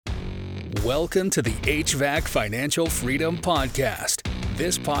Welcome to the HVAC Financial Freedom Podcast.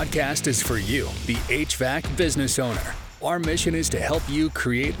 This podcast is for you, the HVAC business owner. Our mission is to help you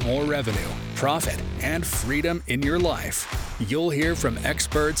create more revenue, profit, and freedom in your life. You'll hear from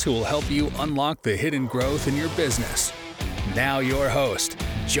experts who will help you unlock the hidden growth in your business. Now your host,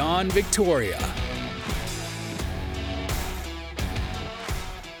 John Victoria.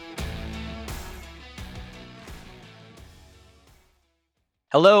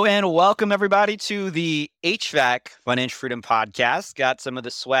 Hello and welcome everybody to the HVAC Financial Freedom Podcast. Got some of the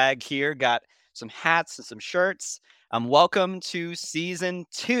swag here, got some hats and some shirts. Welcome to season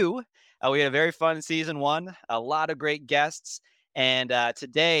 2. We had a very fun season 1, a lot of great guests. And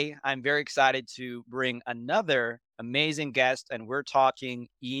today I'm very excited to bring another amazing guest, and we're talking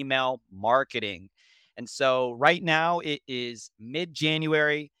email marketing. And so right now it is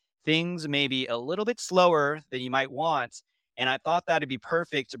mid-January. Things may be a little bit slower than you might want. And I thought that'd be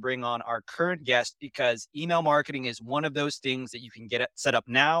perfect to bring on our current guest because email marketing is one of those things that you can get set up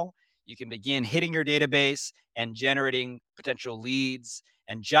now. You can begin hitting your database and generating potential leads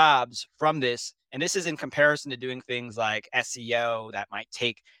and jobs from this. And this is in comparison to doing things like SEO that might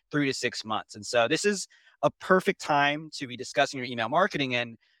take 3 to 6 months. And so this is a perfect time to be discussing your email marketing.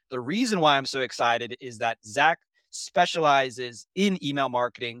 And the reason why I'm so excited is that Zach specializes in email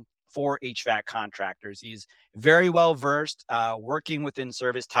marketing for HVAC contractors. He's very well versed working within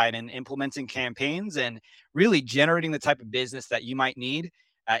Service Titan, implementing campaigns and really generating the type of business that you might need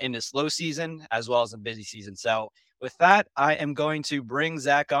in the slow season as well as the busy season. So with that, I am going to bring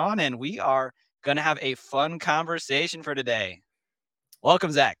Zach on and we are going to have a fun conversation for today.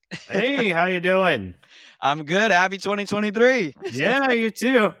 Welcome, Zach. Hey, how you doing? I'm good. Happy 2023. Yeah, you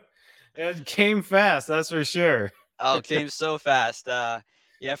too. It came fast, that's for sure. Oh, it came so fast.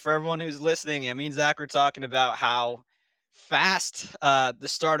 Yeah, for everyone who's listening, me and Zach were talking about how fast the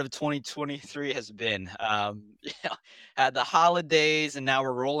start of 2023 has been. Had the holidays, and now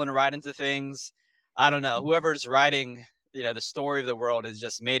we're rolling right into things. I don't know. Whoever's writing, the story of the world has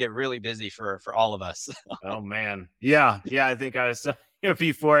just made it really busy for all of us. Oh man, yeah. I think I was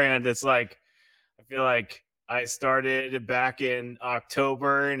beforehand. It's like I feel like I started back in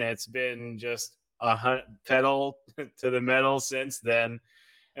October, and it's been just a pedal to the metal since then.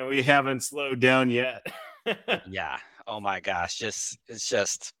 And we haven't slowed down yet. Yeah. Oh my gosh. It's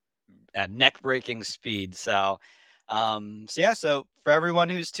just at neck-breaking speed. So for everyone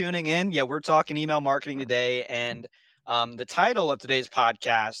who's tuning in, we're talking email marketing today. And the title of today's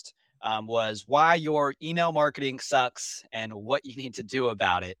podcast was Why Your Email Marketing Sucks and What You Need to Do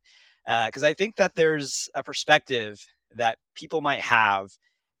About It. Because I think that there's a perspective that people might have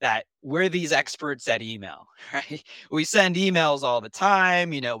that we're these experts at email, right? We send emails all the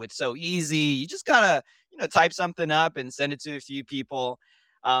time, it's so easy. You just gotta, type something up and send it to a few people.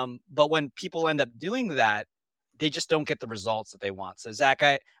 But when people end up doing that, they just don't get the results that they want. So Zach,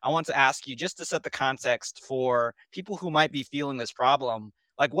 I want to ask you just to set the context for people who might be feeling this problem.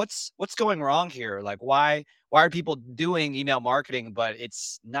 Like what's going wrong here? Like why are people doing email marketing, but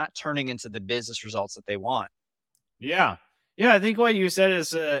it's not turning into the business results that they want? Yeah, I think what you said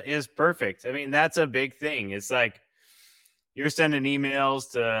is perfect. I mean, that's a big thing. It's like you're sending emails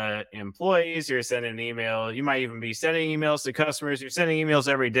to employees, you're sending email, you might even be sending emails to customers, you're sending emails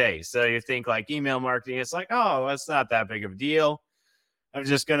every day. So you think like email marketing, it's like, oh, it's not that big of a deal. I'm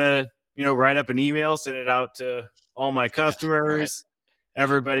just gonna, write up an email, send it out to all my customers. Right.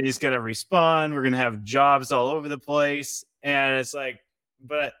 Everybody's gonna respond. We're gonna have jobs all over the place. And it's like,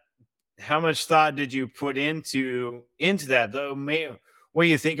 but how much thought did you put into that though? When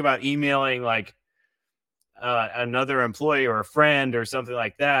you think about emailing like another employee or a friend or something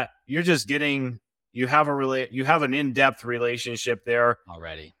like that, you're just getting, you have an in-depth relationship there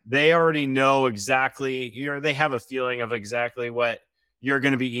already. They already know exactly, they have a feeling of exactly what you're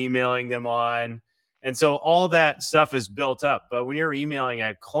going to be emailing them on. And so all that stuff is built up. But when you're emailing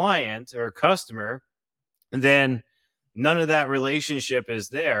a client or a customer, then none of that relationship is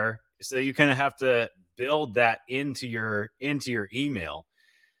there. So you kind of have to build that into your email.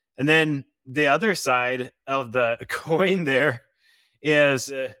 And then the other side of the coin there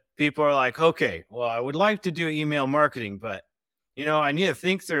is people are like, okay, well, I would like to do email marketing, but, I need to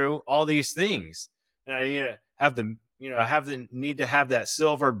think through all these things. And I need to have that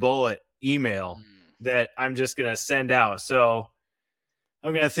silver bullet email that I'm just going to send out. So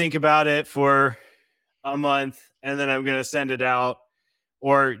I'm going to think about it for a month and then I'm going to send it out.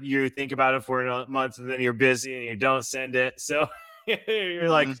 Or you think about it for a month and then you're busy and you don't send it. So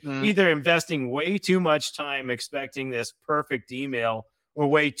you're like either investing way too much time expecting this perfect email or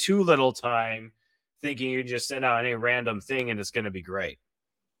way too little time thinking you just send out any random thing and it's going to be great.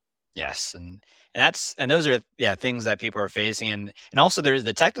 Yes, and those are things that people are facing, and also there's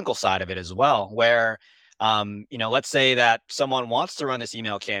the technical side of it as well, where let's say that someone wants to run this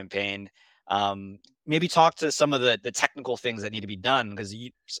email campaign, maybe talk to some of the technical things that need to be done because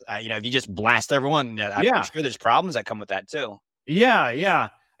if you just blast everyone, I'm Yeah. sure there's problems that come with that too. Yeah.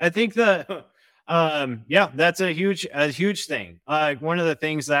 I think that's a huge thing. One of the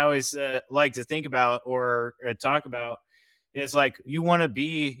things I always like to think about or talk about is like you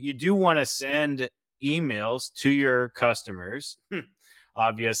do want to send emails to your customers,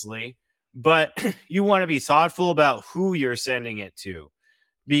 obviously, but you want to be thoughtful about who you're sending it to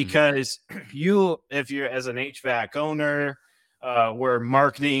Mm, because if you're as an HVAC owner, or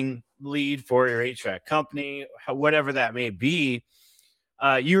marketing lead for your HVAC company, whatever that may be,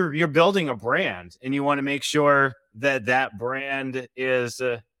 you're building a brand, and you want to make sure that that brand is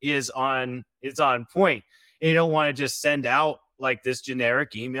on point. And you don't want to just send out like this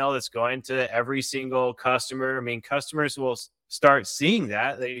generic email that's going to every single customer. I mean, customers will start seeing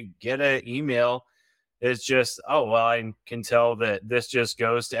that they get an email. It's just, oh, well, I can tell that this just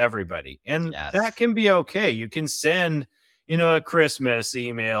goes to everybody. And that yes. can be okay. You can send, a Christmas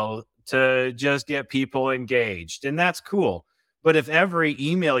email to just get people engaged, and that's cool. But if every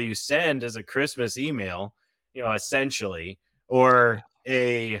email you send is a Christmas email, essentially, or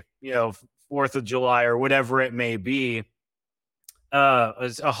Fourth of July or whatever it may be,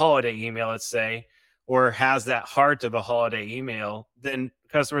 a holiday email, let's say, or has that heart of a holiday email, then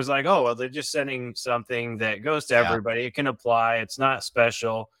customers like, oh, well, they're just sending something that goes to Yeah. everybody. It can apply. It's not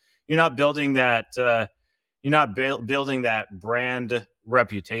special. You're not building that. Building that brand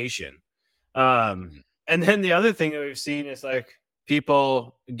reputation. Mm, And then the other thing that we've seen is like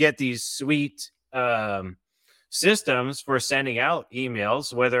people get these sweet systems for sending out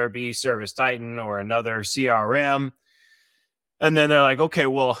emails, whether it be Service Titan or another CRM. And then they're like, okay,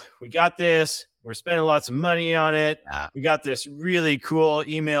 well, we got this. We're spending lots of money on it. yeah. We got this really cool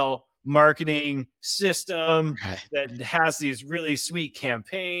email marketing system Right. that has these really sweet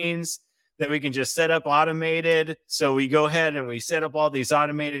campaigns that we can just set up automated. So we go ahead and we set up all these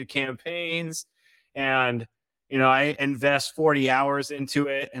automated campaigns. And, I invest 40 hours into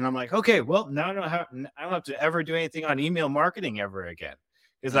it. And I'm like, okay, well, now I don't have to ever do anything on email marketing ever again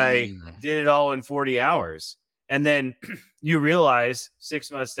because I Mm, did it all in 40 hours. And then you realize 6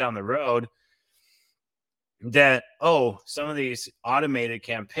 months down the road that, oh, some of these automated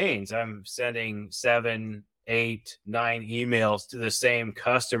campaigns, I'm sending 7, 8, 9 emails to the same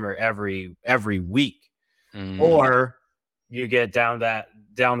customer every week. mm, Or you get down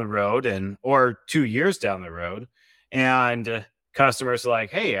the road or 2 years down the road, and customers are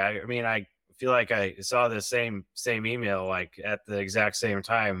like, hey, I mean, I feel like I saw the same email like at the exact same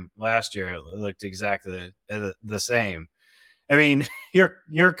time last year. It looked exactly the same. I mean,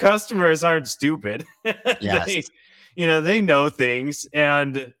 your customers aren't stupid. they, yes. they know things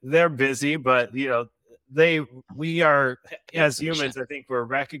and they're busy, but we are as humans. I think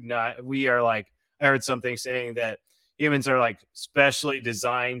we are like, I heard something saying that humans are like specially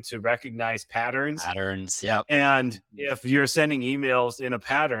designed to recognize patterns. Patterns. Yep. And if you're sending emails in a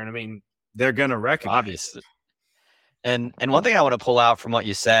pattern, I mean, they're gonna recognize Obvious. And one thing I want to pull out from what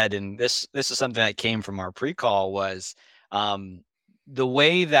you said, and this is something that came from our pre-call, was um, the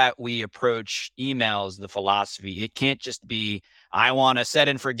way that we approach emails, the philosophy. It can't just be I want to set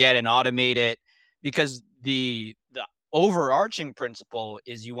and forget and automate it, because the overarching principle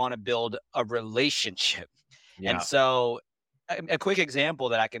is you want to build a relationship. it. And Yeah. so a quick example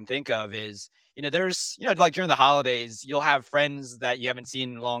that I can think of is, there's, like during the holidays, you'll have friends that you haven't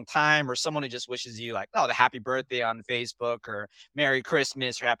seen in a long time, or someone who just wishes you like, oh, the happy birthday on Facebook, or Merry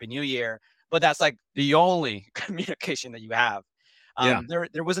Christmas or Happy New Year. But that's like the only communication that you have. Yeah.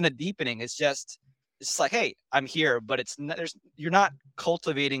 There wasn't a deepening. It's just like, hey, I'm here, but you're not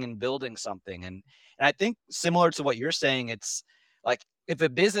cultivating and building something. And I think similar to what you're saying, it's like if a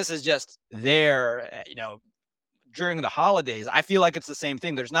business is just there, during the holidays, I feel like it's the same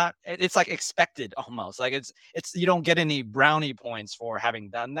thing. It's like expected almost. Like it's you don't get any brownie points for having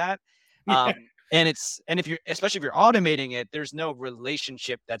done that. And if you're, especially if you're automating it, there's no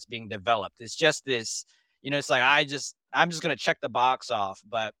relationship that's being developed. It's just this, it's like I'm just gonna check the box off.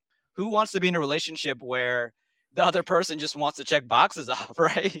 But who wants to be in a relationship where the other person just wants to check boxes off,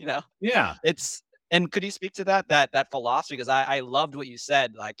 right? Yeah. It's and could you speak to that philosophy? Because I loved what you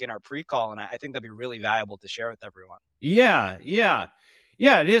said, like in our pre-call, and I think that'd be really valuable to share with everyone. Yeah.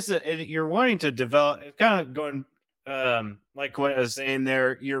 It is. You're wanting to develop. It's kind of going, like what I was saying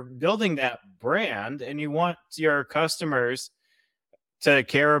there. You're building that brand, and you want your customers to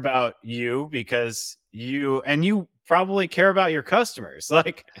care about you because you probably care about your customers.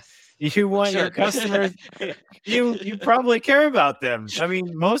 Like You want your customers, you probably care about them. I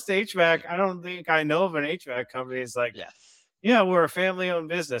mean, most HVAC, I don't think I know of an HVAC company is like, Yes. yeah, we're a family-owned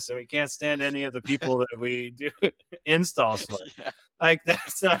business, and we can't stand any of the people that we do installs for. Yeah. Like,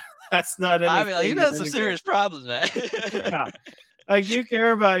 that's not I mean, like, you anything got that some anybody. serious problems, man. Yeah. Like, you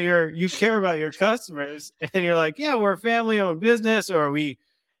care about your customers, and you're like, "Yeah, we're a family-owned business," or we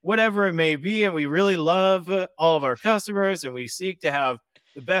whatever it may be, and we really love, all of our customers, and we seek to have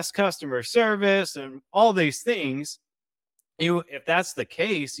the best customer service and all these things. If that's the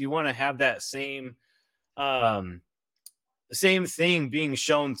case, you wanna have that um same thing being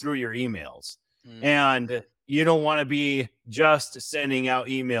shown through your emails. Mm, And you don't want to be just sending out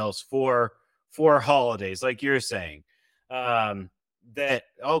emails for holidays like you're saying. Um that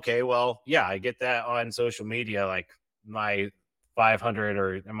okay, well, yeah, I get that on social media, like my 500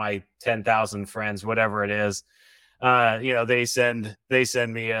 or my 10,000 friends, whatever it is. They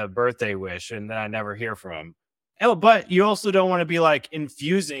send me a birthday wish and then I never hear from them. Oh, but you also don't want to be like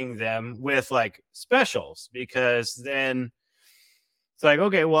infusing them with like specials, because then it's like,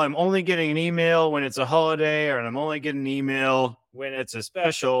 okay, well, I'm only getting an email when it's a holiday, or I'm only getting an email when it's a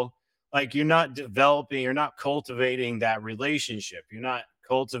special. Like, you're not cultivating that relationship. You're not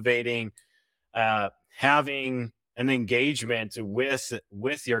cultivating having an engagement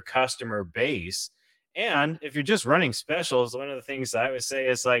with your customer base. And if you're just running specials, one of the things I would say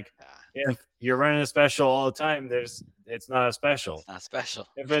is like, if you're running a special all the time, it's not a special. it's not special.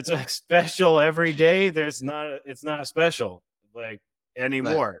 If it's a special every day, it's not a special. Like, Like,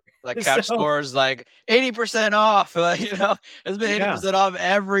 anymore. like couch So scores like 80% off. Like, it's been yeah, 80% off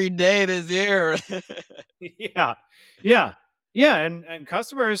every day this year. yeah, yeah, yeah, and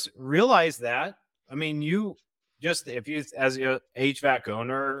customers realize that. I mean, you just if you as a HVAC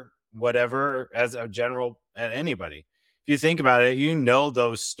owner, whatever, as a general at anybody, if you think about it, you know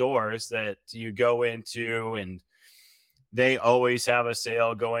those stores that you go into and they always have a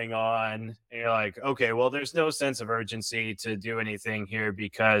sale going on. And you're like, okay, well, there's no sense of urgency to do anything here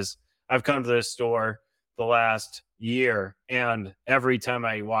because I've come to this store the last year and every time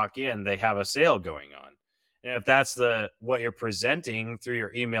I walk in, they have a sale going on. And if that's what you're presenting through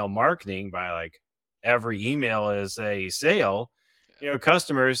your email marketing by like every email is a sale,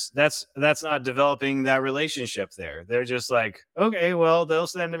 customers, that's not developing that relationship there. They're just like, okay, well, they'll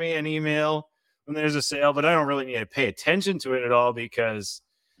send me an email when there's a sale, but I don't really need to pay attention to it at all because,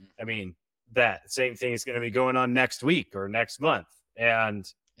 I mean, that same thing is going to be going on next week or next month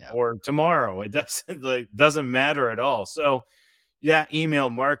and Yeah. or tomorrow. It doesn't matter at all. So, yeah, email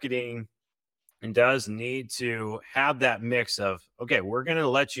marketing does need to have that mix of, okay, we're going to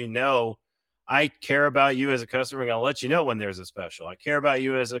let you know I care about you as a customer. I'm going to let you know when there's a special. I care about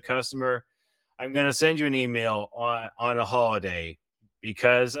you as a customer. I'm going to send you an email on a holiday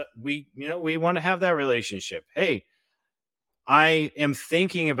because we want to have that relationship. Hey, I am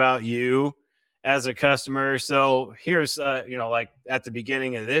thinking about you as a customer. So here's like at the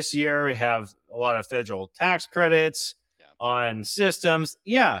beginning of this year, we have a lot of federal tax credits Yeah. on systems.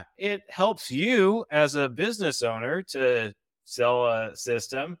 Yeah, it helps you as a business owner to sell a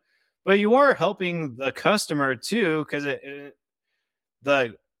system, but you are helping the customer too, because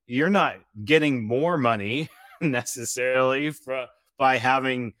the you're not getting more money necessarily by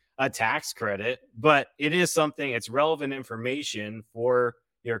having a tax credit, but it is something, it's relevant information for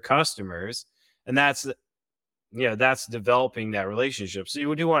your customers. And that's developing that relationship. So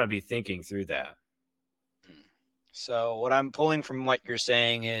you do want to be thinking through that. So what I'm pulling from what you're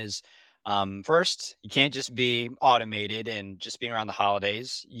saying is, first, you can't just be automated and just being around the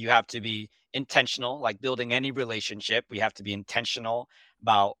holidays. You have to be intentional, like building any relationship. We have to be intentional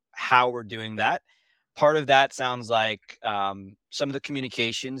about how we're doing that. Part of that sounds like some of the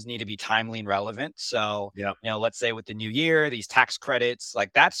communications need to be timely and relevant. So, Yeah. let's say with the new year, these tax credits,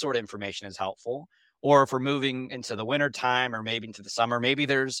 like that sort of information is helpful. Or if we're moving into the winter time or maybe into the summer, maybe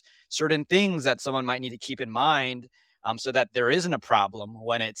there's certain things that someone might need to keep in mind, so that there isn't a problem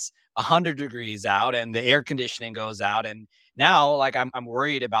when it's 100 degrees out and the air conditioning goes out. And now, like, I'm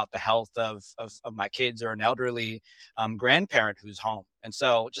worried about the health of my kids or an elderly grandparent who's home. And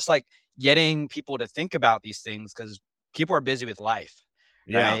so just like getting people to think about these things, because people are busy with life,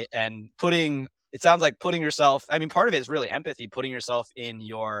 Yeah. right? And it sounds like putting yourself, I mean, part of it is really empathy, putting yourself in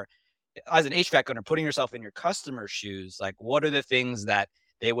as an HVAC owner, putting yourself in your customer's shoes. Like, what are the things that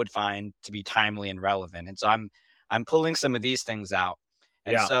they would find to be timely and relevant? And so I'm pulling some of these things out.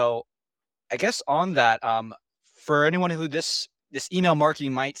 And Yeah. so I guess on that, for anyone who this email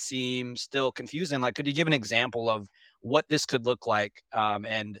marketing might seem still confusing, like, could you give an example of what this could look like,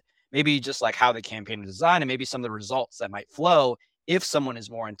 and maybe just like how the campaign is designed and maybe some of the results that might flow if someone is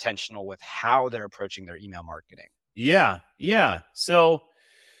more intentional with how they're approaching their email marketing? Yeah. So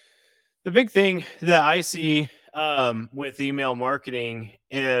the big thing that I see with email marketing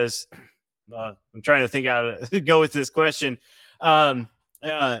is I'm trying to think how to go with this question.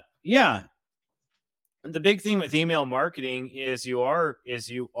 Yeah, the big thing with email marketing is you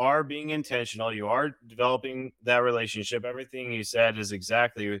are being intentional. You are developing that relationship. Everything you said is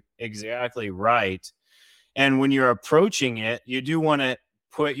exactly right. And when you're approaching it, you do want to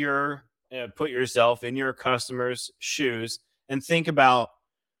put yourself in your customer's shoes and think about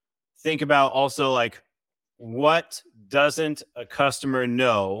also like, what doesn't a customer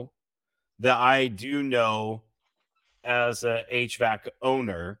know that I do know as a HVAC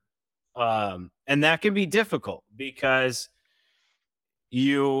owner? And that can be difficult because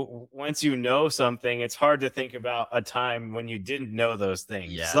once you know something, it's hard to think about a time when you didn't know those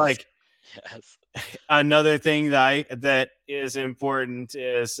things. Yes. Like, Yes. another thing that is important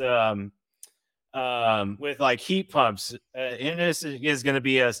is with like heat pumps, and this is going to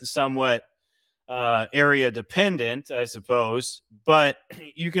be a somewhat area dependent, I suppose, but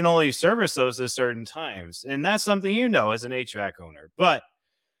you can only service those at certain times, and that's something as an HVAC owner. But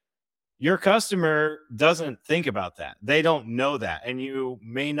your customer doesn't think about that. They don't know that. And you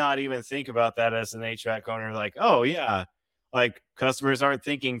may not even think about that as an HVAC owner, like, oh, yeah, like customers aren't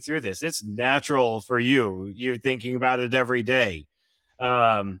thinking through this. It's natural for you. You're thinking about it every day.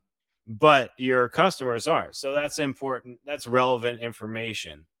 But your customers aren't. So that's important. That's relevant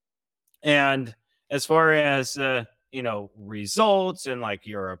information. And as far as, results and like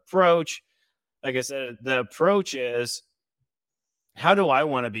your approach, like I said, the approach is, how do I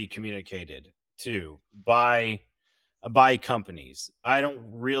want to be communicated to by companies? I don't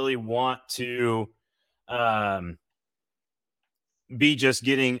really want to be just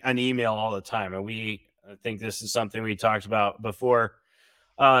getting an email all the time. And I think this is something we talked about before,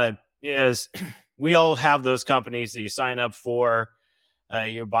 is we all have those companies that you sign up for,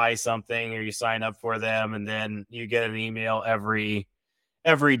 you buy something or you sign up for them, and then you get an email every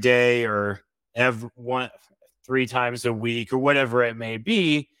day or three times a week or whatever it may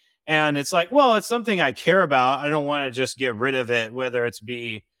be. And it's like, well, it's something I care about. I don't want to just get rid of it, whether it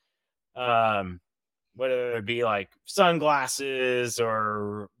be like sunglasses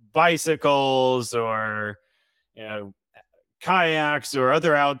or bicycles or, kayaks or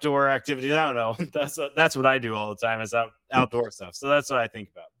other outdoor activities. I don't know. That's what I do all the time, is outdoor stuff. So that's what I think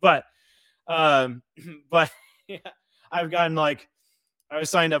about. But yeah, I've gotten like, I was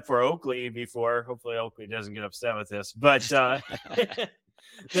signed up for Oakley before. Hopefully Oakley doesn't get upset with this, but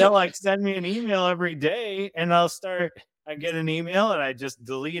they'll like send me an email every day, and I get an email and I just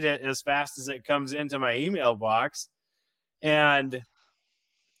delete it as fast as it comes into my email box. And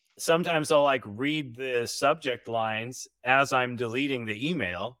sometimes I'll like read the subject lines as I'm deleting the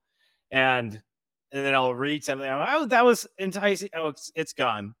email, and then I'll read something. I'm like, oh, that was enticing. Oh, it's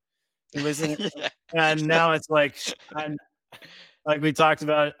gone. It wasn't. And now it's like, like we talked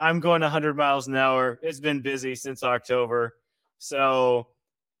about, I'm going 100 miles an hour. It's been busy since October. So,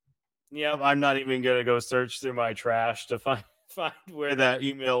 yeah, I'm not even going to go search through my trash to find where that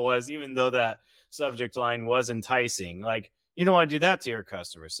email was, even though that subject line was enticing. Like, you don't want to do that to your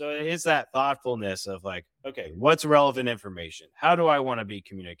customers. So it's that thoughtfulness of like, okay, what's relevant information? How do I want to be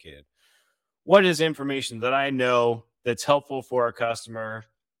communicated? What is information that I know that's helpful for a customer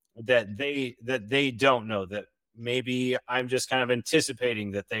that they don't know, that maybe I'm just kind of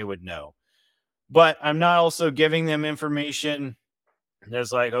anticipating that they would know, but I'm not also giving them information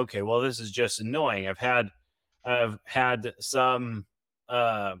that's like, okay, well, this is just annoying. I've had some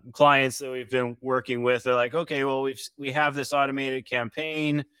clients that we've been working with. They're like, okay, well, we have this automated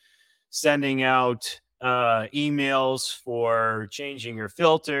campaign sending out emails for changing your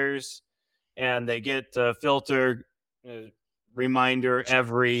filters, and they get a filter reminder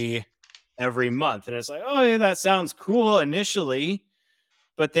every month. And it's like, oh, yeah, that sounds cool initially,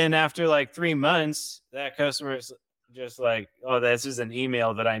 but then after like 3 months, that customer is just like, oh, this is an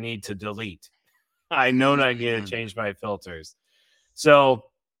email that I need to delete. I know that I need to change my filters. So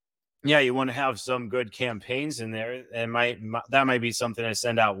yeah, you want to have some good campaigns in there, and that might be something I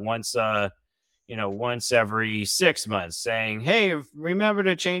send out once every 6 months, saying, hey, remember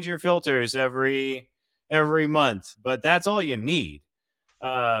to change your filters every month. But that's all you need.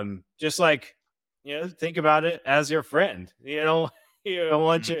 Just like, think about it as your friend. You don't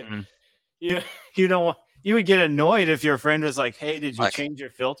want you don't want. You would get annoyed if your friend was like, hey, did you change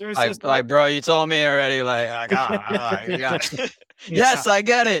your filters? Like, bro, you told me already. Like, yeah. Yes, I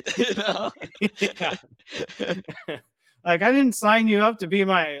get it. Yeah. Like, I didn't sign you up to be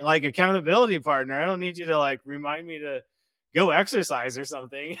my like accountability partner. I don't need you to like remind me to go exercise or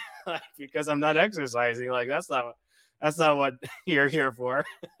something, like, because I'm not exercising. Like, that's not what you're here for.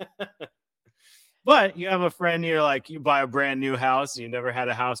 But you have a friend, you're like, you buy a brand new house, you never had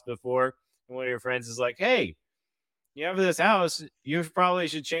a house before, and one of your friends is like, hey, you have this house, you probably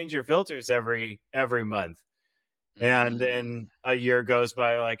should change your filters every month. And then a year goes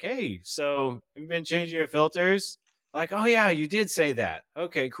by, like, hey, so you've been changing your filters? Like, oh yeah, you did say that.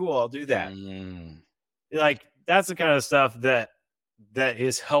 Okay, cool, I'll do that. Mm. Like, that's the kind of stuff that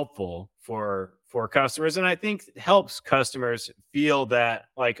is helpful for customers, and I think helps customers feel that,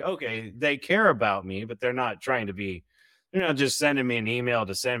 like, okay, they care about me, but they're not just sending me an email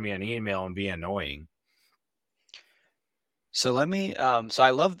to send me an email and be annoying. So let me so I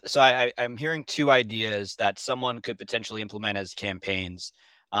love so I'm hearing two ideas that someone could potentially implement as campaigns.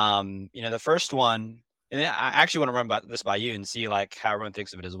 The first one, and I actually want to run this by you and see like how everyone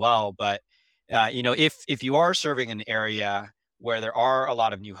thinks of it as well. But if you are serving an area where there are a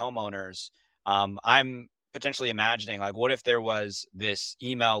lot of new homeowners, I'm potentially imagining like what if there was this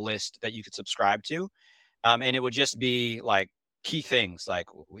email list that you could subscribe to, and it would just be like key things like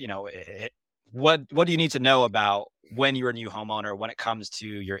what do you need to know about when you're a new homeowner when it comes to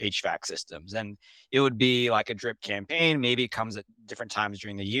your HVAC systems. And it would be like a drip campaign. Maybe it comes at different times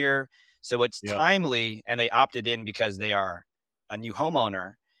during the year, so it's Yeah. timely, and they opted in because they are a new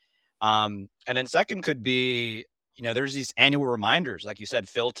homeowner. And then second could be, there's these annual reminders, like you said,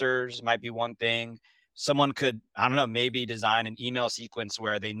 filters might be one thing. Someone could, I don't know, maybe design an email sequence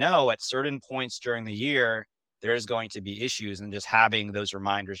where they know at certain points during the year there's going to be issues, and just having those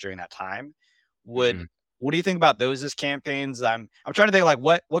reminders during that time would. Mhm. What do you think about those as campaigns? I'm trying to think like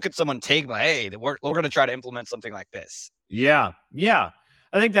what could someone take? Like, hey, we're going to try to implement something like this. Yeah, yeah.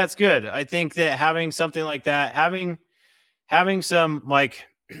 I think that's good. I think that having something like that, having some, like,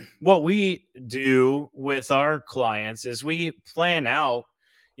 what we do with our clients is we plan out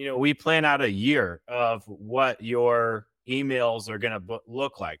a year of what your emails are going to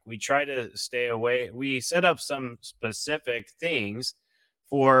look like. We try to stay away. We set up some specific things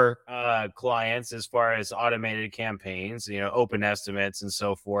for clients as far as automated campaigns, open estimates and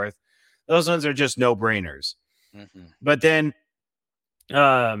so forth. Those ones are just no brainers. Hmm. But then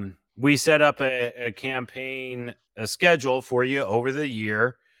we set up a campaign, a schedule for you over the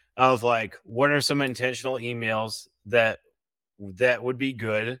year of, like, what are some intentional emails that would be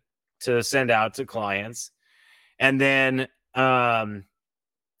good to send out to clients. And then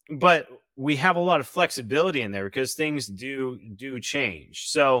but we have a lot of flexibility in there because things do change.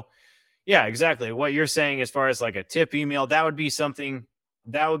 So yeah, exactly what you're saying as far as like a tip email, that would be something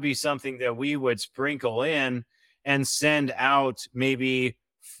that we would sprinkle in and send out maybe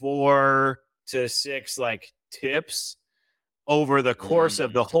 4 to 6 like tips over the course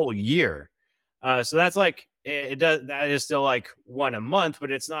of the whole year. So that's like it does that is still like one a month,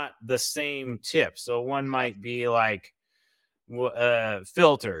 but it's not the same tip. So one might be like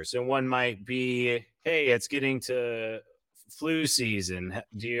filters, and one might be, hey, it's getting to flu season.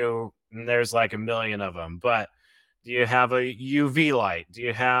 And there's like a million of them, but do you have a UV light? Do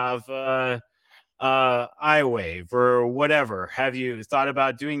you have iWave or whatever? Have you thought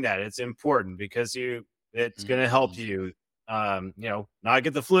about doing that? It's important because it's going to help you, not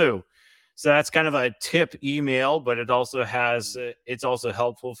get the flu. So that's kind of a tip email, but it's also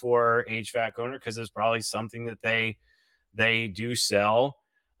helpful for HVAC owner because it's probably something that they do sell.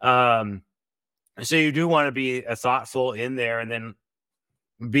 So you do want to be thoughtful in there, and then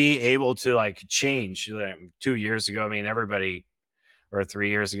be able to like change. 2 years ago, I mean, everybody, or 3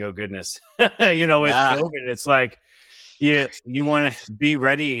 years ago, goodness, with Yeah. COVID, it's like you want to be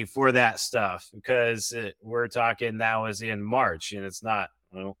ready for that stuff because we're talking that was in March, and it's not,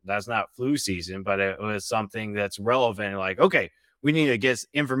 well, that's not flu season, but it was something that's relevant. Like, okay, we need to get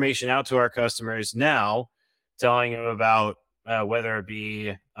information out to our customers now, telling them about whether it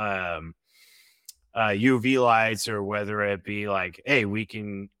be UV lights, or whether it be like, hey, we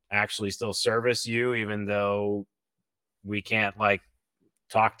can actually still service you even though we can't like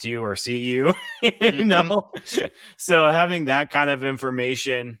talk to you or see you, you Mhm. know? So having that kind of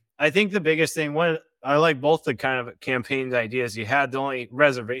information, I think the biggest thing, I like both the kind of campaign ideas you had. The only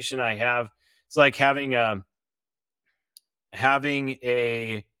reservation I have, it's like having a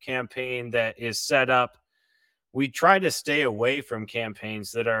campaign that is set up. We try to stay away from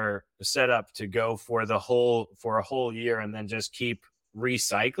campaigns that are set up to go for a whole year and then just keep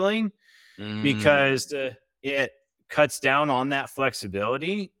recycling, Mm. because it cuts down on that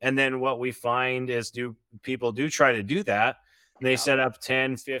flexibility. And then what we find is people do try to do that. They Yeah. set up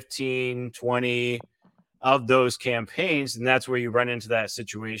 10, 15, 20 of those campaigns. And that's where you run into that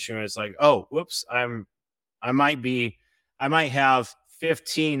situation where it's like, oh, whoops, I might be I might have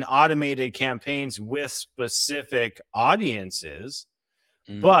 15 automated campaigns with specific audiences,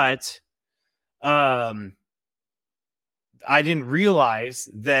 but I didn't realize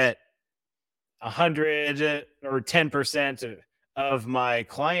that 100 or 10% of my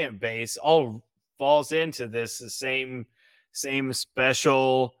client base all falls into this same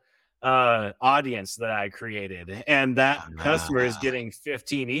special audience that I created, and that customer is getting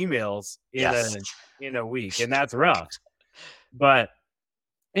 15 emails in a week, and that's rough. But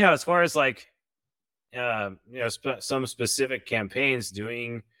as far as like some specific campaigns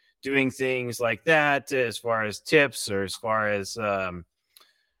doing things like that, as far as tips or as far as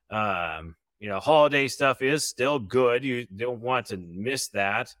holiday stuff is still good. You don't want to miss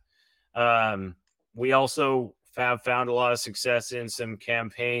that. We also have found a lot of success in some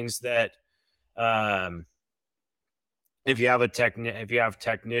campaigns that if you have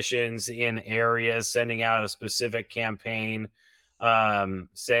technicians in areas, sending out a specific campaign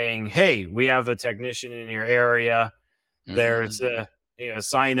saying, hey, we have a technician in your area. There's a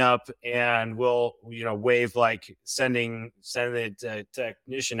sign up and we'll waive like sending the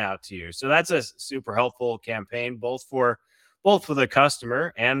technician out to you. So that's a super helpful campaign both for the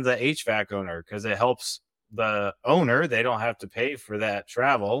customer and the HVAC owner, because it helps the owner. They don't have to pay for that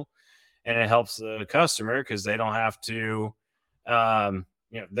travel, and it helps the customer because they don't have to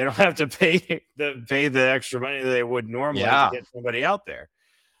they don't have to pay the extra money that they would normally to get somebody out there.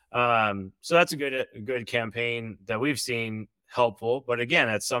 So that's a good campaign that we've seen helpful. But again,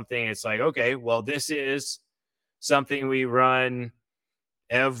 it's something, it's like, okay, well, this is something we run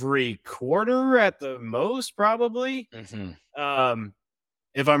every quarter at the most, probably. If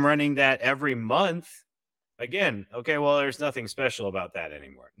I'm running that every month, again, okay, well, there's nothing special about that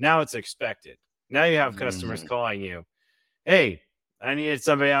anymore. Now it's expected. Now you have customers calling you, hey, I needed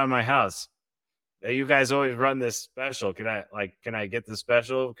somebody out of my house. You guys always run this special. Can I get the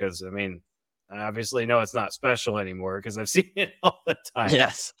special? Because I mean, I obviously know it's not special anymore because I've seen it all the time.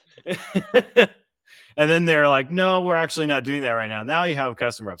 Yes. And then they're like, no, we're actually not doing that right now. Now you have a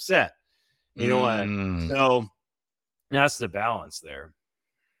customer upset. You know what? So that's the balance there.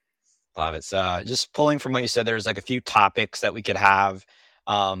 Love it. So just pulling from what you said, there's like a few topics that we could have.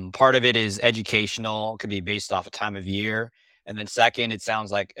 Part of it is educational, could be based off a time of year. And then second, it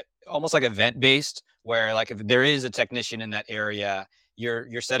sounds like almost like event based, where like if there is a technician in that area,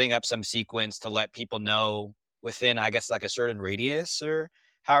 you're setting up some sequence to let people know within, I guess, like a certain radius or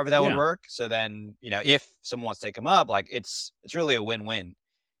however that would work. So then, if someone wants to take them up, like it's really a win-win.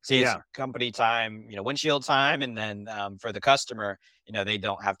 See, it's company time, windshield time. And then for the customer, they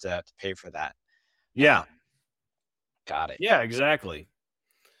don't have to pay for that. Yeah. Got it. Yeah, exactly.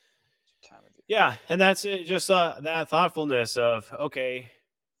 Yeah. And that's it. Just that thoughtfulness of, okay,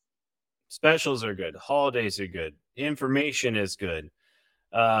 specials are good. Holidays are good. Information is good.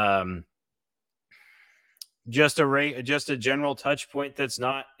 Just a general touch point that's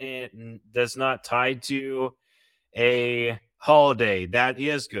not tied to a holiday, that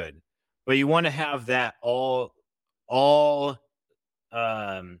is good. But you want to have that all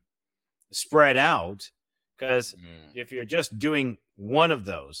spread out, because if you're just doing one of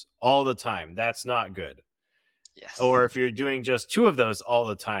those all the time, that's not good. Yes. Or if you're doing just two of those all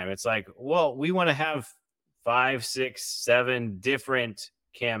the time, it's like, well, we want to have 5, 6, 7 different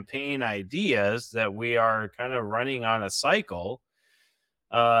campaign ideas that we are kind of running on a cycle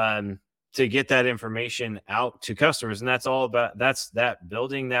to get that information out to customers. And that's all about, that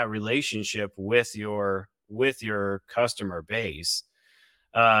building that relationship with your customer base.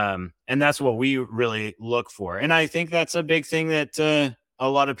 And that's what we really look for. And I think that's a big thing that a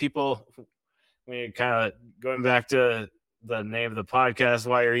lot of people, when you kind of going back to the name of the podcast,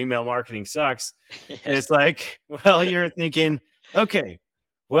 why your email marketing sucks. Yes. It's like, well, you're thinking, okay,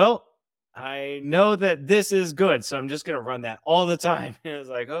 well, I know that this is good, so I'm just going to run that all the time. And it's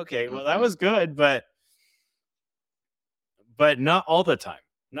like, okay, well, that was good, but not all the time.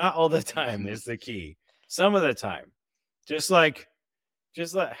 Not all the time is the key. Some of the time, just like, I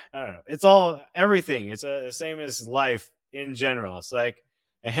don't know. It's everything. It's the same as life in general. It's like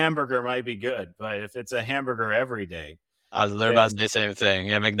a hamburger might be good, but if it's a hamburger every day. I was literally about to say the same thing.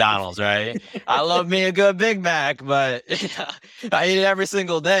 Yeah, McDonald's, right? I love me a good Big Mac, but I eat it every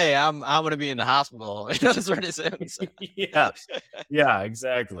single day. I'm going to be in the hospital. That's what it is. Yeah,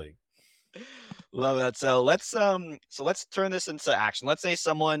 exactly. Love that. So let's turn this into action. Let's say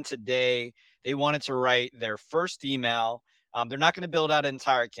someone today, they wanted to write their first email. They're not going to build out an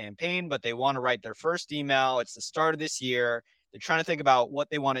entire campaign, but they want to write their first email. It's the start of this year. They're trying to think about what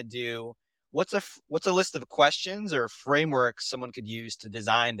they want to do. What's a list of questions or frameworks someone could use to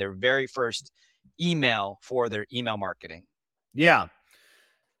design their very first email for their email marketing? Yeah.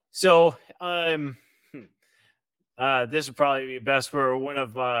 So, this would probably be best for one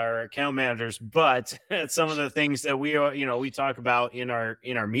of our account managers, but some of the things that we talk about in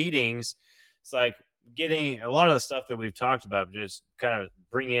our meetings, it's like getting a lot of the stuff that we've talked about, just kind of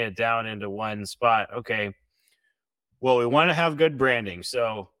bringing it down into one spot. Okay, well, we want to have good branding,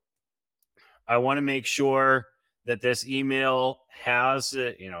 so I want to make sure that this email has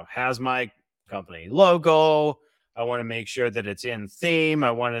my company logo. I want to make sure that it's in theme.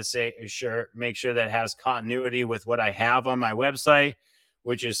 I want to make sure that it has continuity with what I have on my website,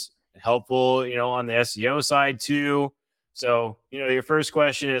 which is helpful, on the SEO side too. So, your first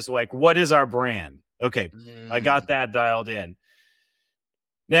question is like, what is our brand? Okay, I got that dialed in.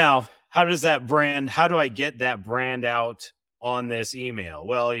 Now, how do I get that brand out on this email?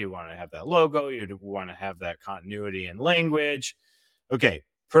 Well, you want to have that logo, you want to have that continuity in language. Okay,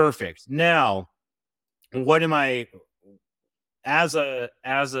 perfect. Now, what am I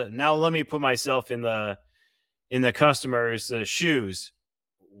now let me put myself in the customer's shoes.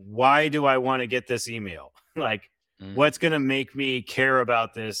 Why do I want to get this email? Like, what's going to make me care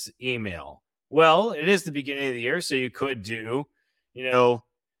about this email? Well, it is the beginning of the year, so you could do,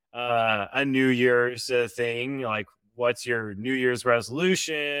 a New Year's thing, like what's your New Year's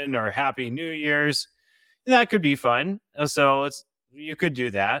resolution or Happy New Year's. That could be fun. So you could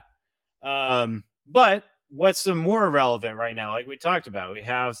do that. But what's some more relevant right now? Like we talked about, we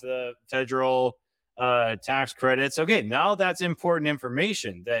have the federal tax credits. Okay, now that's important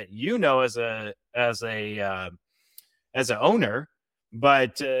information that as an owner,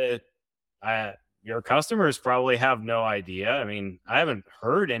 but your customers probably have no idea. I mean, I haven't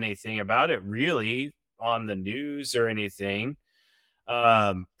heard anything about it really on the news or anything.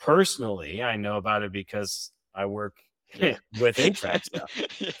 Personally, I know about it because I work with HVAC stuff.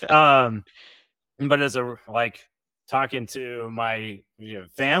 But as talking to my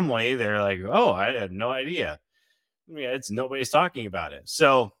family, they're like, "Oh, I had no idea." Yeah, nobody's talking about it.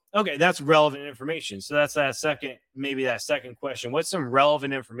 So, okay, that's relevant information. So that's that second question. What's some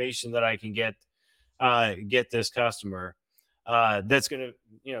relevant information that I can get this customer that's going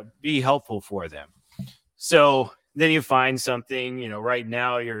to be helpful for them? So then you find something. Right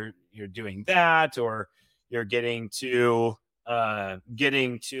now you're doing that, or you're getting to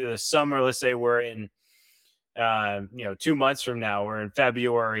the summer. Let's say we're in 2 months from now, we're in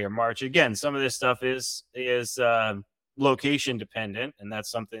February or March. Again, some of this stuff is location dependent, and that's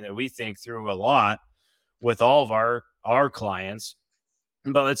something that we think through a lot with all of our clients.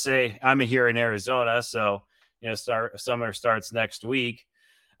 But let's say I'm here in Arizona, so summer starts next week.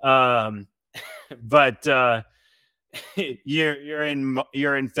 But you're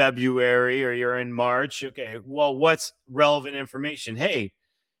in February or you're in March. Okay, well, what's relevant information? Hey,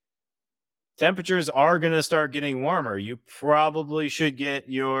 temperatures are going to start getting warmer. You probably should get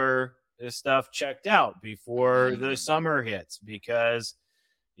your stuff checked out before the summer hits, because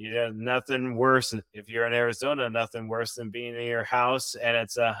nothing worse, if you're in Arizona, nothing worse than being in your house and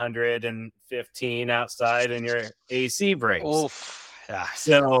it's 115 outside and your AC breaks. Oh, yeah.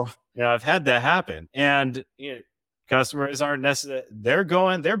 So, I've had that happen, and customers aren't necessarily,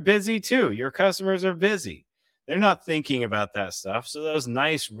 they're busy too. Your customers are busy. They're not thinking about that stuff. So those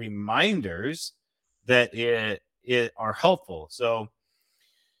nice reminders that it are helpful. So,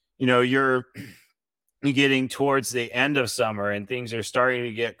 you're getting towards the end of summer and things are starting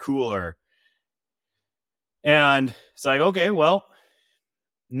to get cooler. And it's like, okay, well,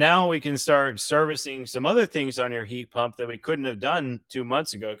 now we can start servicing some other things on your heat pump that we couldn't have done 2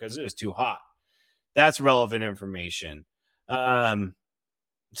 months ago because it was too hot. That's relevant information.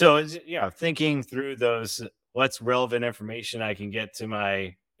 So it's, thinking through those, what's relevant information I can get to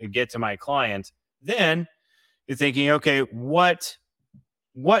my client. Then you're thinking, okay, what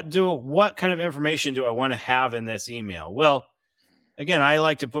kind of information do I want to have in this email? Well, again, I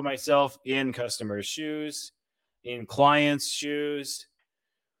like to put myself in customers' shoes, in clients' shoes.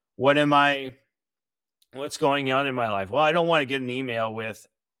 What's going on in my life? Well, I don't want to get an email with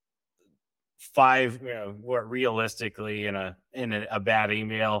 5, what realistically in a bad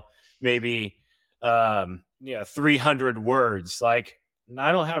email, maybe 300 words. Like,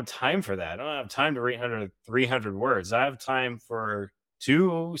 I don't have time for that. I don't have time to read 300 words. I have time for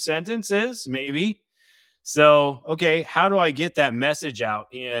 2 sentences, maybe. So, okay, how do I get that message out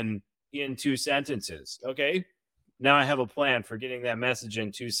in 2 sentences? Okay, now I have a plan for getting that message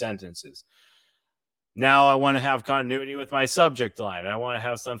in 2 sentences. Now I want to have continuity with my subject line. I want to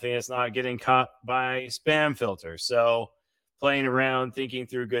have something that's not getting caught by spam filter. So playing around, thinking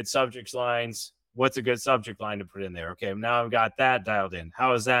through good subject lines. What's a good subject line to put in there? Okay, now I've got that dialed in.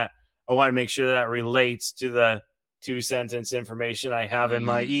 How is that? I want to make sure that relates to 2-sentence information I have in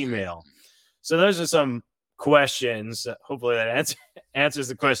my email. So those are some questions. Hopefully that answers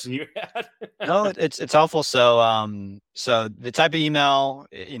the question you had. No, it's helpful. So the type of email,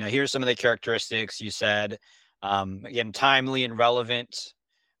 here's some of the characteristics you said. Again, timely and relevant.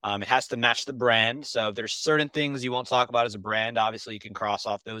 It has to match the brand. So if there's certain things you won't talk about as a brand, obviously you can cross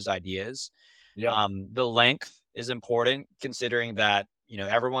off those ideas. Yeah. The length is important, considering that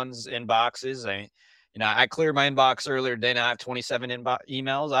everyone's inboxes. I cleared my inbox earlier today, and I have 27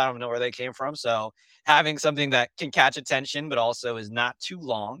 emails. I don't know where they came from. So having something that can catch attention, but also is not too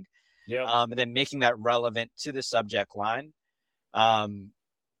long, Yeah. and then making that relevant to the subject line. And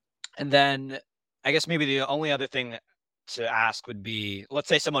then I guess maybe the only other thing to ask would be, let's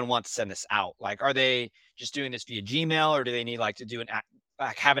say someone wants to send this out. Like, are they just doing this via Gmail, or do they need to do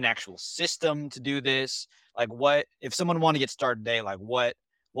have an actual system to do this? Like, what if someone wanted to get started today? Like, what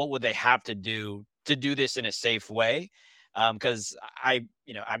would they have to do this in a safe way? Because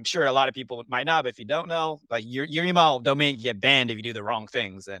I'm sure a lot of people might not, but if you don't know, like your email domain can get banned if you do the wrong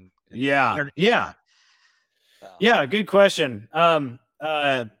things. And yeah. So. Yeah, good question. You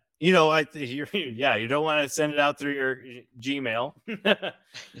don't want to send it out through your Gmail.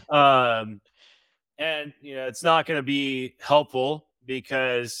 And it's not going to be helpful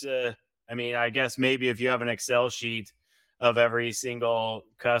because I guess maybe if you have an Excel sheet of every single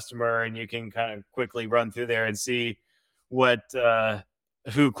customer and you can kind of quickly run through there and see what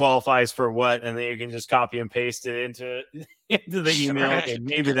who qualifies for what, and then you can just copy and paste it into the email. Right. Okay,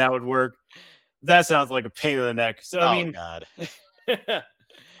 maybe that would work. That sounds like a pain in the neck. So God.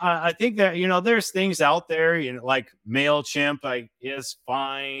 I think that there's things out there, like MailChimp is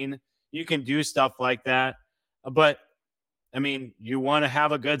fine. You can do stuff like that, but you want to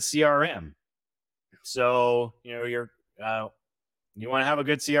have a good CRM. So you want to have a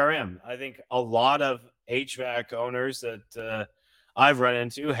good CRM. I think a lot of HVAC owners that I've run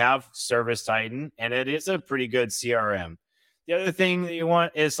into have ServiceTitan, and it is a pretty good CRM. The other thing that you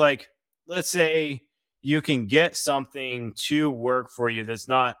want is, like, let's say you can get something to work for you that's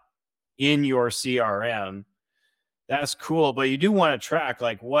not in your CRM. That's cool, but you do want to track,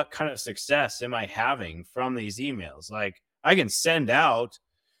 like, what kind of success am I having from these emails? Like, I can send out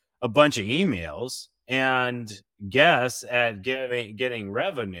a bunch of emails and guess at getting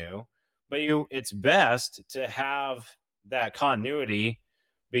revenue, but it's best to have that continuity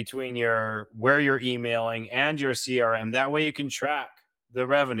between where you're emailing and your CRM. That way you can track the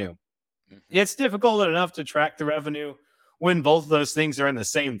revenue. It's difficult enough to track the revenue when both of those things are in the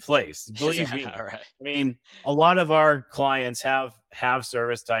same place. Believe me. All right. A lot of our clients have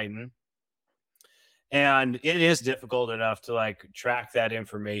ServiceTitan, and it is difficult enough to track that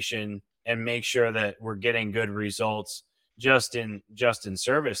information and make sure that we're getting good results just in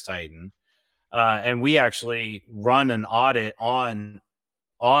ServiceTitan. And we actually run an audit on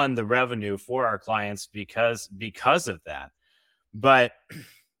the revenue for our clients because of that. But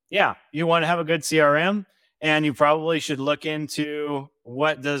yeah, you want to have a good CRM, and you probably should look into,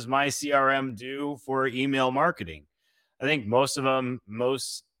 what does my CRM do for email marketing? I think most of them,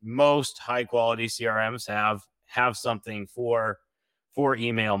 most high quality CRMs have something for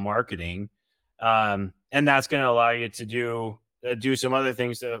email marketing. And that's going to allow you to do some other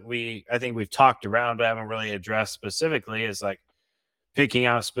things that I think we've talked around, but haven't really addressed specifically, is like picking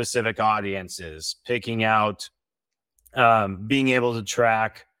out specific audiences, picking out, being able to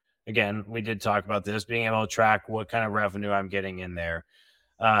track. Again, we did talk about this, being able to track what kind of revenue I'm getting in there.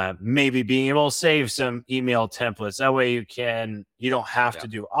 Maybe being able to save some email templates. That way you don't have to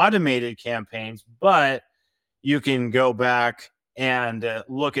do automated campaigns, but you can go back and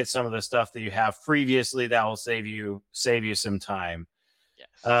look at some of the stuff that you have previously that will save you some time.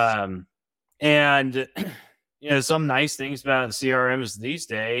 Yes. And some nice things about CRMs these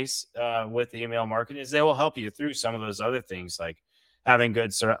days with email marketing is they will help you through some of those other things, like having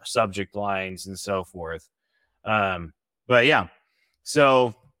good subject lines and so forth. But yeah,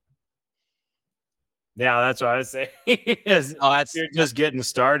 so yeah, that's what I would say. You're just getting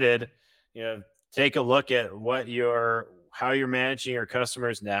started. Take a look at how you're managing your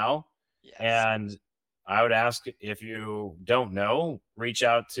customers now. Yes. And I would ask, if you don't know, reach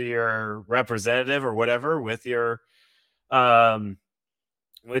out to your representative or whatever with your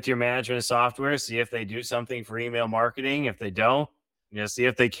management software. See if they do something for email marketing. If they don't, see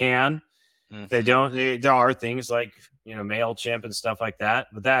if they can. If they don't, there are things like MailChimp and stuff like that.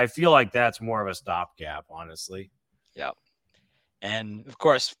 But I feel like that's more of a stopgap, honestly. Yep. And of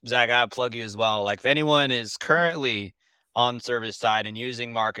course, Zach, I plug you as well. Like, if anyone is currently on ServiceTitan and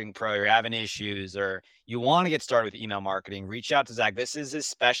using Marketing Pro, you're having issues, or you want to get started with email marketing, reach out to Zach. This is his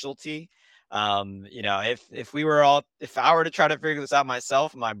specialty. If I were to try to figure this out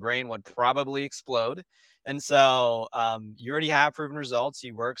myself, my brain would probably explode. And so you already have proven results.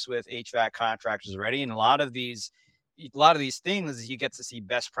 He works with HVAC contractors already, and a lot of these things you get to see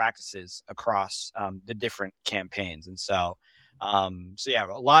best practices across the different campaigns. And so yeah,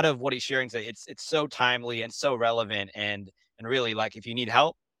 a lot of what he's sharing today, it's so timely and so relevant, and really, like, if you need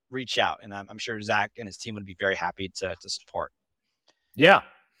help, reach out, and I'm sure Zach and his team would be very happy to support. Yeah.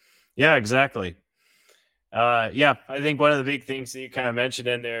 Yeah, exactly. Yeah, I think one of the big things that you kind of mentioned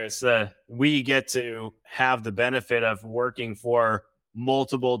in there is we get to have the benefit of working for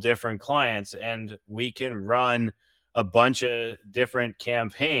multiple different clients, and we can run a bunch of different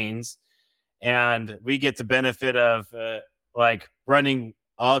campaigns, and we get the benefit of like running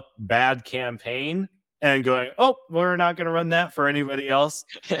a bad campaign and going, oh, we're not going to run that for anybody else.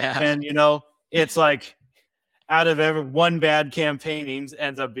 Yeah. And, it's like out of every one bad campaign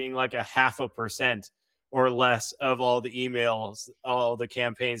ends up being like 0.5% or less of all the emails, all the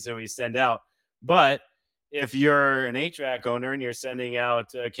campaigns that we send out. But if you're an HVAC owner and you're sending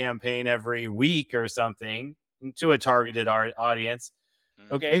out a campaign every week or something to a targeted audience,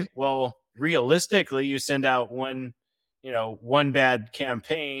 okay, well, realistically, you send out one bad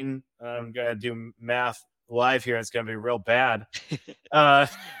campaign. I'm going to do math live here. It's going to be real bad.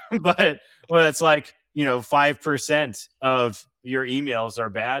 But it's like, 5% of your emails are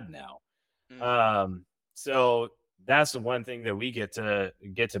bad now. So that's the one thing that we get to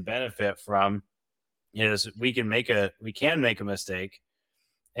benefit from is we can make a mistake,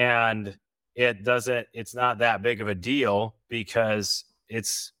 and it's not that big of a deal because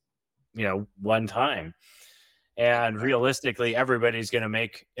it's, one time. And realistically, everybody's going to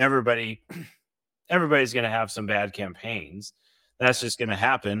have some bad campaigns. That's just going to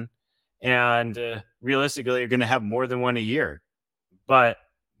happen. And realistically, you're going to have more than one a year. But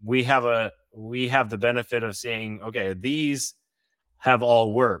we have the benefit of seeing, okay, these have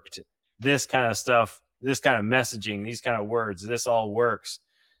all worked. This kind of stuff, this kind of messaging, these kind of words, this all works.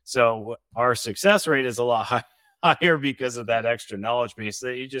 So our success rate is a lot higher because of that extra knowledge base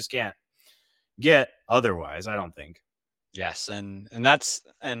that you just can't get otherwise, I don't think. Yes, and that's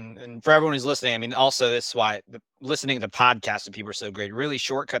and for everyone who's listening, I mean, also this is why listening to podcasts and people are so great. Really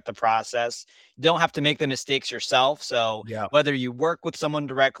shortcut the process. You don't have to make the mistakes yourself. So Yeah. whether you work with someone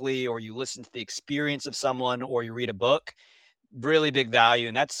directly, or you listen to the experience of someone, or you read a book, really big value.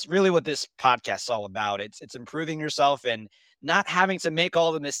 And that's really what this podcast is all about. It's improving yourself and not having to make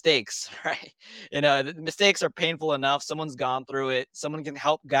all the mistakes, right? The mistakes are painful enough. Someone's gone through it. Someone can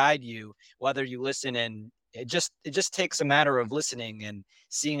help guide you, whether you listen, and it just takes a matter of listening and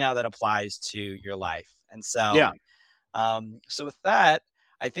seeing how that applies to your life. And so, Yeah. So with that,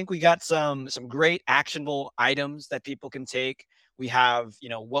 I think we got some great actionable items that people can take. We have,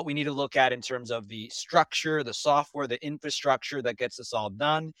 what we need to look at in terms of the structure, the software, the infrastructure that gets this all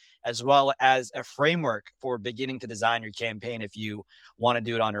done, as well as a framework for beginning to design your campaign if you want to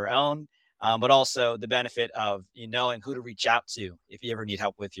do it on your own. But also the benefit of knowing who to reach out to if you ever need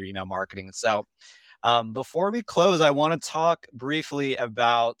help with your email marketing. So before we close, I want to talk briefly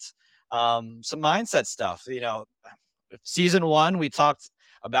about some mindset stuff. Season 1, we talked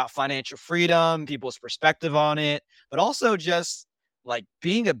about financial freedom, people's perspective on it, but also just like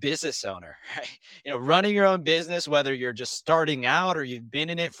being a business owner, right? Running your own business, whether you're just starting out or you've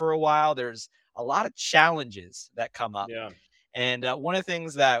been in it for a while, there's a lot of challenges that come up. Yeah. And one of the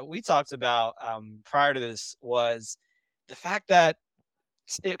things that we talked about prior to this was the fact that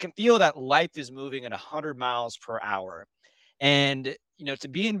it can feel that life is moving at 100 miles per hour. And, to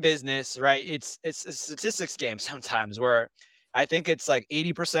be in business, right, it's a statistics game sometimes, where I think it's like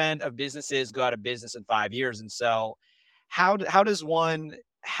 80% of businesses go out of business in 5 years. And so how does one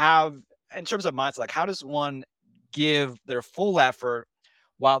have, in terms of mindset, like how does one give their full effort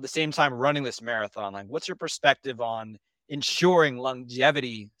while at the same time running this marathon? Like, what's your perspective on ensuring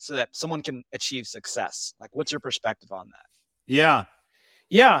longevity so that someone can achieve success? Like, what's your perspective on that? Yeah.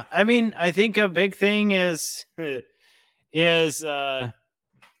 Yeah. I mean, I think a big thing is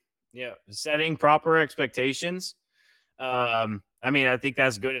setting proper expectations. I mean, I think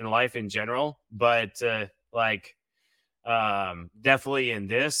that's good in life in general, but definitely in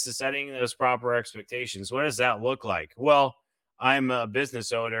this, setting those proper expectations. What does that look like? Well, I'm a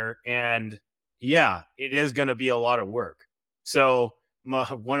business owner, and yeah, it is going to be a lot of work. So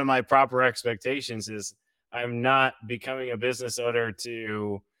one of my proper expectations is I'm not becoming a business owner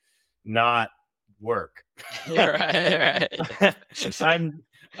to not work. Right.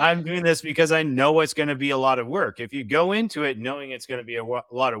 I'm doing this because I know it's going to be a lot of work. If you go into it knowing it's going to be a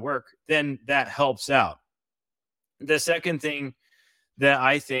lot of work, then that helps out. The second thing that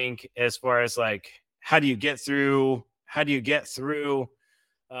I think, as far as like, how do you get through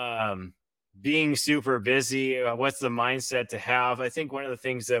um, being super busy? What's the mindset to have? I think one of the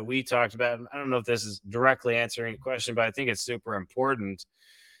things that we talked about, I don't know if this is directly answering your question, but I think it's super important,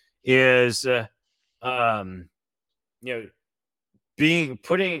 is, um, you know,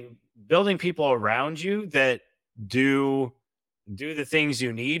 building people around you that do the things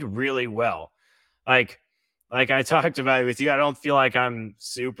you need really well. Like I talked about with you, I don't feel like I'm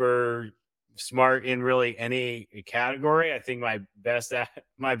super smart in really any category. I think my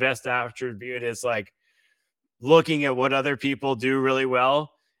best attribute is like looking at what other people do really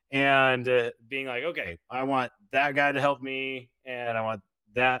well, and being like, okay, I want that guy to help me, and I want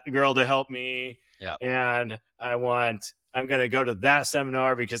that girl to help me, Yeah. and I'm going to go to that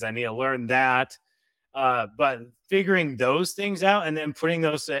seminar because I need to learn that. But figuring those things out and then putting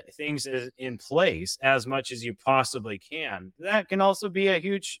those things in place as much as you possibly can, that can also be a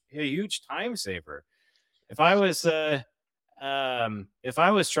huge time saver. If I was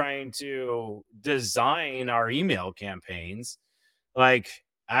trying to design our email campaigns, like,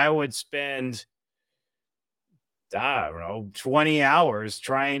 I would spend, I don't know, 20 hours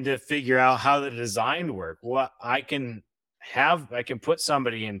trying to figure out how the design work. What I can put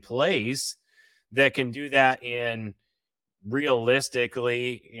somebody in place that can do that in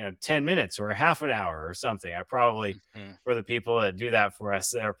realistically, 10 minutes or a half an hour or something. I probably, Mhm. for the people that do that for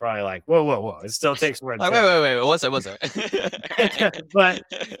us, they're probably like, whoa. It still takes more than Like, 10. wait. What's it? but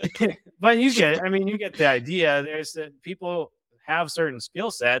but you get the idea. There's people have certain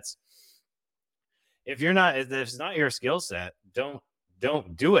skill sets. If it's not your skill set, don't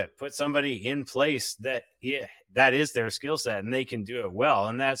do it. Put somebody in place that is their skill set and they can do it well,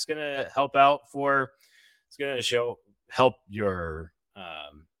 and that's going to help your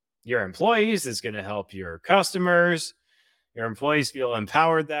employees. It's going to help your customers. Your employees feel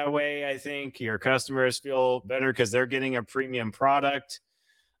empowered that way. I think your customers feel better because they're getting a premium product.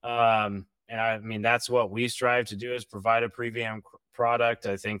 And I mean, that's what we strive to do, is provide a premium product.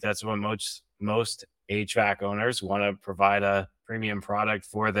 I think that's what most HVAC owners want, to provide a premium product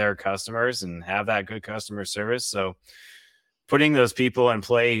for their customers and have that good customer service. So putting those people in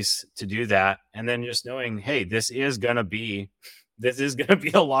place to do that, and then just knowing, hey, this is going to be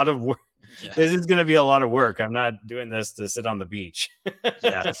a lot of work. Yeah. This is going to be a lot of work. I'm not doing this to sit on the beach.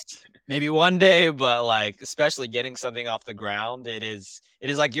 Yes. Maybe one day, but like, especially getting something off the ground, it is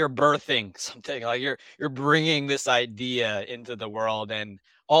like you're birthing something. Like you're bringing this idea into the world, and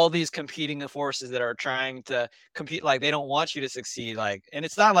all these competing forces that are trying to compete, like they don't want you to succeed. Like, and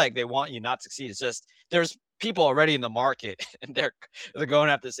it's not like they want you not to succeed. It's just there's people already in the market and they're going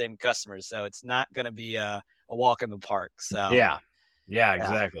after the same customers. So it's not going to be a walk in the park. So Yeah, yeah.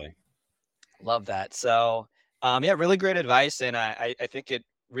 exactly. Love that. So, yeah, really great advice. And I think it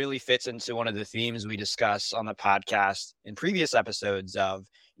really fits into one of the themes we discussed on the podcast in previous episodes of,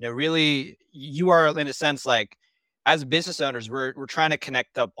 really you are, in a sense, like, as business owners, we're trying to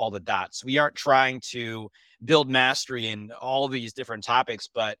connect up all the dots. We aren't trying to build mastery in all these different topics,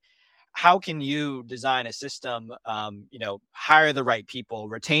 but how can you design a system, hire the right people,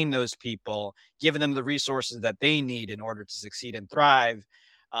 retain those people, giving them the resources that they need in order to succeed and thrive?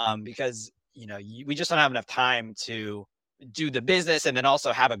 Because we just don't have enough time to do the business and then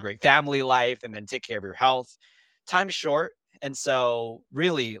also have a great family life and then take care of your health. Time's short. And so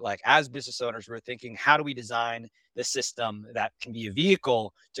really, like, as business owners, we're thinking, how do we design the system that can be a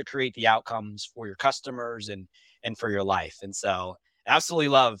vehicle to create the outcomes for your customers and for your life? And so absolutely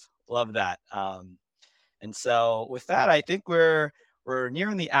love that. And so with that, I think we're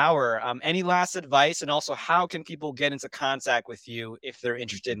nearing the hour. Any last advice, and also how can people get into contact with you if they're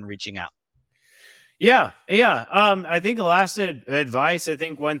interested in reaching out? Yeah. I think the last advice, I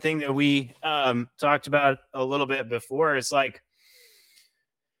think one thing that we talked about a little bit before is like,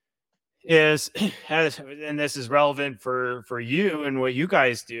 and this is relevant for you and what you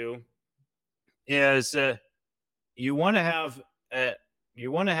guys do, is you want to have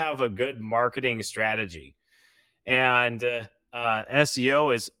a good marketing strategy. And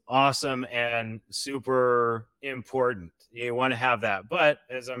SEO is awesome and super important. You want to have that. But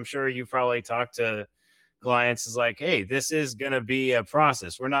as I'm sure you probably talked to clients, is like, hey, this is going to be a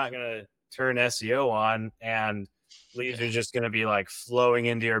process. We're not going to turn SEO on and leads are just going to be like flowing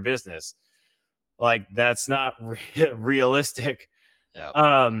into your business. Like, that's not realistic.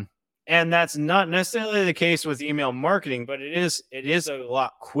 Yeah. And that's not necessarily the case with email marketing, but it is a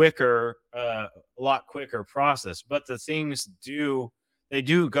lot quicker process. But the things do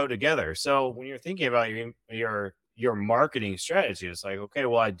go together. So when you're thinking about your marketing strategy, it's like, okay,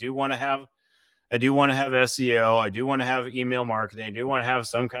 well, I do want to have I do want to have SEO. I do want to have email marketing. I do want to have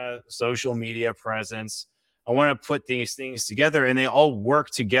some kind of social media presence. I want to put these things together, and they all work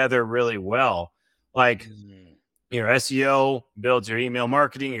together really well. Like your SEO builds your email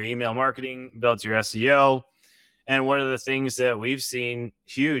marketing builds your SEO. And one of the things that we've seen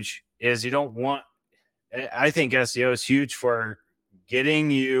huge is you don't want, I think SEO is huge for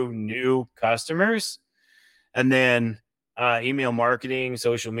getting you new customers. And then email marketing,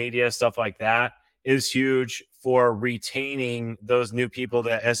 social media, stuff like that is huge for retaining those new people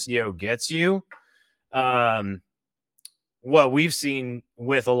that SEO gets you. What we've seen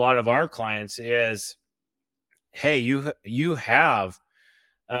with a lot of our clients is, hey, you have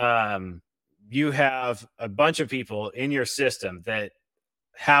a bunch of people in your system that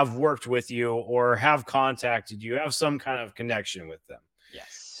have worked with you or have contacted you, have some kind of connection with them.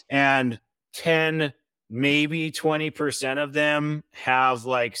 Yes. And 10, maybe 20% of them have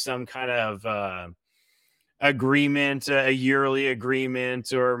like some kind of agreement, a yearly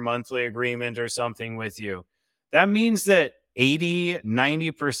agreement or monthly agreement or something with you. That means that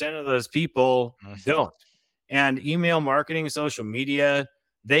 80-90% of those people don't. And email marketing, social media,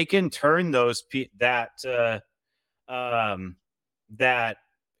 they can turn those that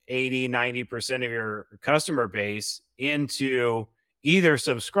 80-90% of your customer base into either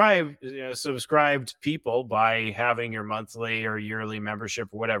subscribed people by having your monthly or yearly membership,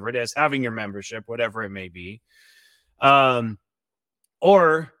 whatever it is, having your membership, whatever it may be,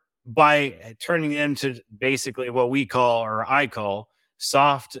 or by turning into basically what we call, or I call,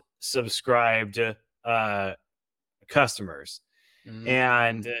 soft subscribed customers.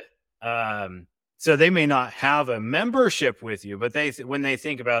 And so they may not have a membership with you, but when they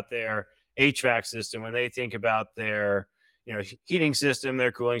think about their HVAC system, when they think about their heating system,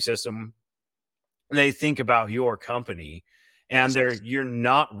 their cooling system, they think about your company, and you're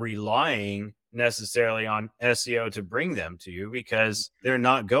not relying necessarily on SEO to bring them to you, because they're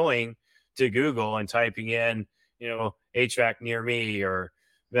not going to Google and typing in HVAC near me or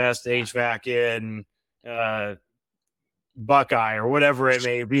best HVAC in Buckeye or whatever it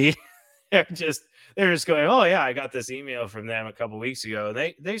may be. they're just going, oh yeah, I got this email from them a couple weeks ago.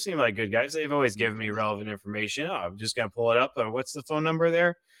 They seem like good guys. They've always given me relevant information. Oh, I'm just gonna pull it up. What's the phone number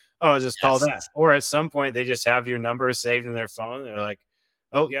there? Oh, just call that. Or at some point they just have your number saved in their phone. They're like,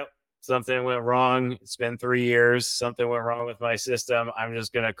 oh yep, something went wrong. It's been 3 years. Something went wrong with my system. I'm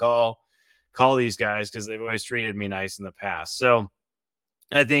just gonna call these guys because they've always treated me nice in the past. So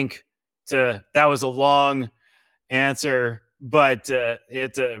I think that was a long answer, but to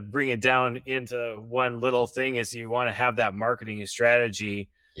bring it down into one little thing is you want to have that marketing strategy.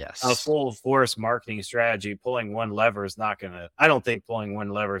 Yes. A full force marketing strategy. Pulling one lever is not going to, I don't think pulling one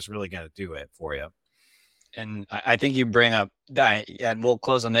lever is really going to do it for you. And I think you bring up that, and we'll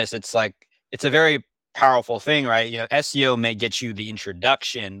close on this. It's like, it's a very powerful thing, right? SEO may get you the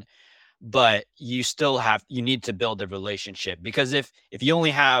introduction, but you need to build a relationship, because if you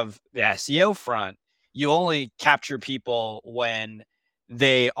only have the SEO front, you only capture people when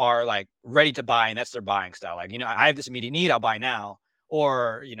they are like ready to buy, and that's their buying style. Like, I have this immediate need, I'll buy now.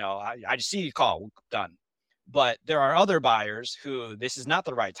 Or, I just see you call, done. But there are other buyers who this is not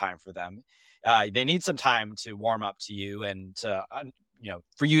the right time for them. They need some time to warm up to you and to,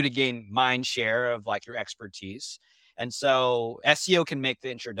 for you to gain mind share of like your expertise. And so SEO can make the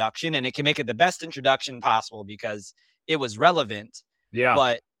introduction, and it can make it the best introduction possible because it was relevant. Yeah.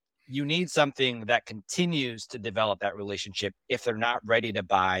 But you need something that continues to develop that relationship if they're not ready to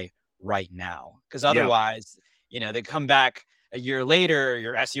buy right now. Because otherwise, they come back a year later,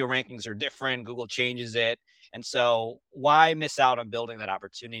 your SEO rankings are different, Google changes it. And so why miss out on building that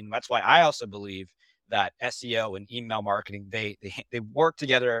opportunity? And that's why I also believe that SEO and email marketing, they work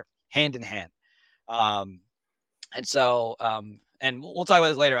together hand in hand. And so, and we'll talk about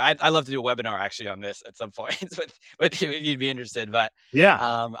this later. I'd love to do a webinar actually on this at some point with you if you'd be interested. But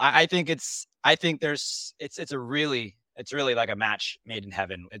yeah, I think it's really like a match made in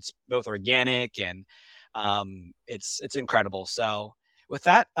heaven. It's both organic and it's incredible. So with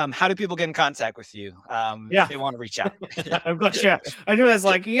that, how do people get in contact with you if they want to reach out? I'm glad you asked. I knew that's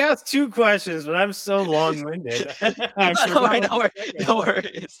like, you asked 2 questions, but I'm so long-winded. No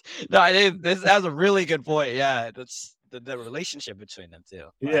worries. No, this has a really good point. Yeah, that's the relationship between them too.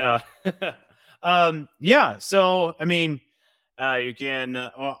 Yeah. So, I mean, you can,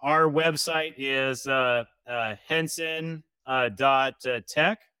 our website is Henson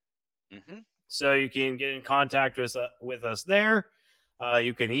 .tech. So you can get in contact with us there.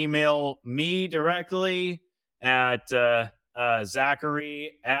 You can email me directly at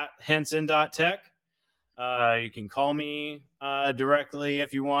Zachary at Henson.tech. You can call me directly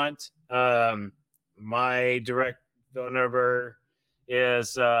if you want. My direct phone number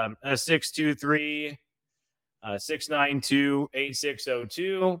is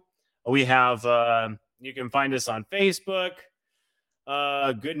 623-692-8602. We have, you can find us on Facebook.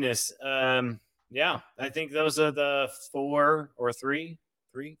 Yeah, I think those are the four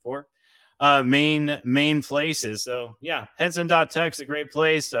main places. So yeah, Henson.tech's a great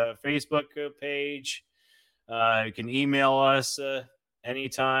place. Facebook page. You can email us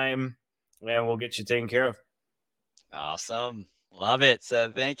anytime, and we'll get you taken care of. Awesome. Love it.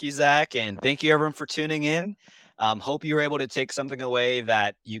 So thank you, Zach. And thank you everyone for tuning in. Hope you were able to take something away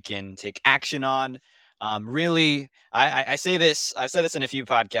that you can take action on. Really, I say this, I've said this in a few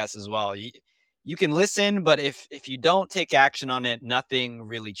podcasts as well. You can listen, but if you don't take action on it, nothing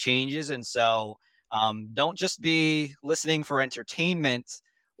really changes. And so don't just be listening for entertainment.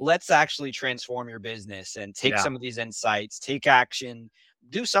 Let's actually transform your business and take some of these insights, take action,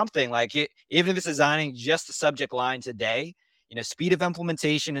 do something like it, even if it's designing just the subject line today. Speed of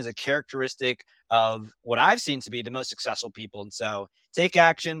implementation is a characteristic of what I've seen to be the most successful people. And so take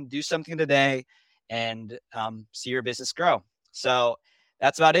action, do something today, and see your business grow. So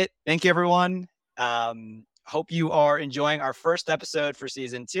that's about it. Thank you, everyone. Hope you are enjoying our first episode for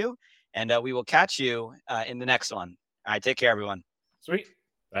season 2, and we will catch you in the next one. All right, take care, everyone. Sweet.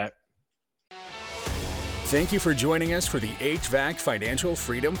 Bye. Thank you for joining us for the HVAC Financial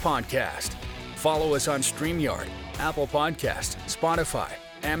Freedom Podcast. Follow us on StreamYard, Apple Podcast, Spotify,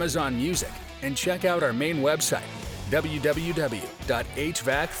 Amazon Music, and check out our main website,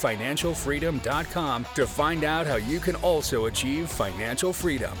 www.hvacfinancialfreedom.com, to find out how you can also achieve financial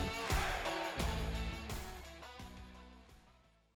freedom.